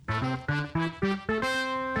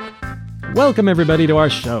Welcome everybody to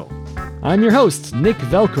our show. I'm your host, Nick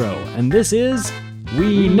Velcro, and this is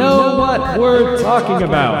We Know What We're Talking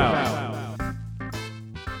About.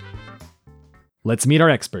 Let's meet our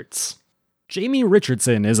experts. Jamie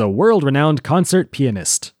Richardson is a world-renowned concert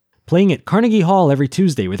pianist, playing at Carnegie Hall every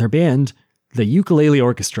Tuesday with her band, the Ukelele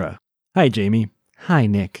Orchestra. Hi, Jamie. Hi,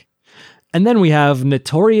 Nick. And then we have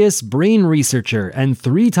notorious brain researcher and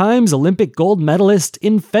 3 times Olympic gold medalist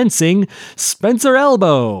in fencing, Spencer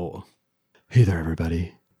Elbow. Hey there,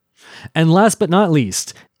 everybody. And last but not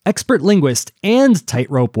least, expert linguist and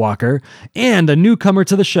tightrope walker, and a newcomer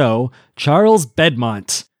to the show, Charles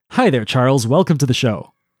Bedmont. Hi there, Charles. Welcome to the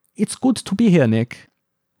show. It's good to be here, Nick.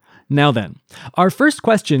 Now then, our first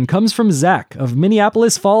question comes from Zach of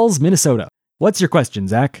Minneapolis Falls, Minnesota. What's your question,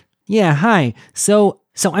 Zach? Yeah, hi. So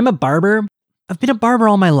I'm a barber. I've been a barber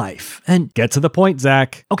all my life, and... Get to the point,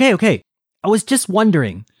 Zach. Okay. I was just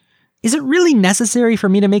wondering, is it really necessary for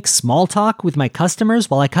me to make small talk with my customers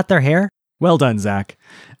while I cut their hair? Well done, Zach.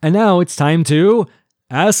 And now it's time to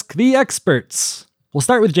ask the experts. We'll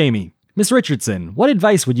start with Jamie. Miss Richardson, what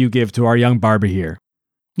advice would you give to our young barber here?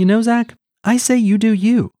 You know, Zach, I say you do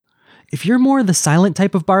you. If you're more the silent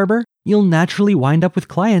type of barber, you'll naturally wind up with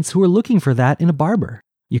clients who are looking for that in a barber.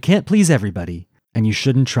 You can't please everybody, and you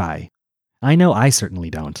shouldn't try. I know I certainly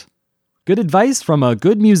don't. Good advice from a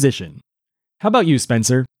good musician. How about you,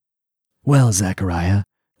 Spencer? Well, Zachariah,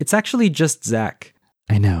 it's actually just Zach.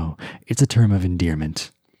 I know, it's a term of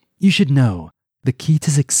endearment. You should know, the key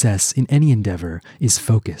to success in any endeavor is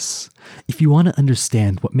focus. If you want to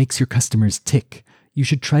understand what makes your customers tick, you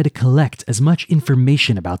should try to collect as much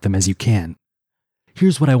information about them as you can.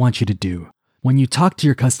 Here's what I want you to do. When you talk to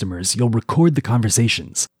your customers, you'll record the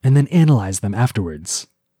conversations and then analyze them afterwards.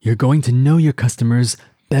 You're going to know your customers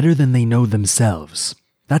better than they know themselves.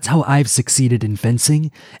 That's how I've succeeded in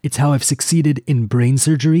fencing, it's how I've succeeded in brain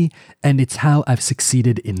surgery, and it's how I've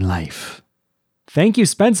succeeded in life. Thank you,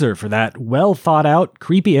 Spencer, for that well-thought-out,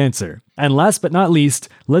 creepy answer. And last but not least,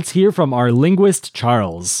 let's hear from our linguist,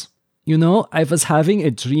 Charles. You know, I was having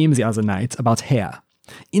a dream the other night about hair.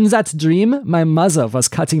 In that dream, my mother was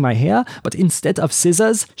cutting my hair, but instead of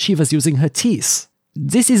scissors, she was using her teeth.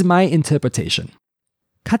 This is my interpretation.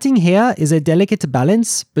 Cutting hair is a delicate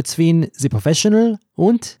balance between the professional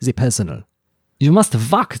and the personal. You must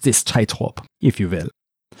walk this tightrope, if you will.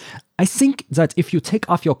 I think that if you take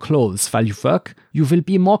off your clothes while you work, you will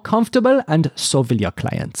be more comfortable and so will your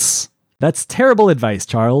clients. That's terrible advice,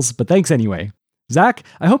 Charles, but thanks anyway. Zach,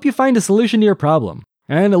 I hope you find a solution to your problem.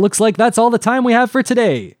 And it looks like that's all the time we have for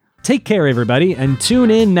today. Take care, everybody, and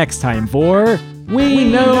tune in next time for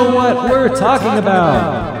We Know What We're Talking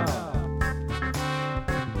About.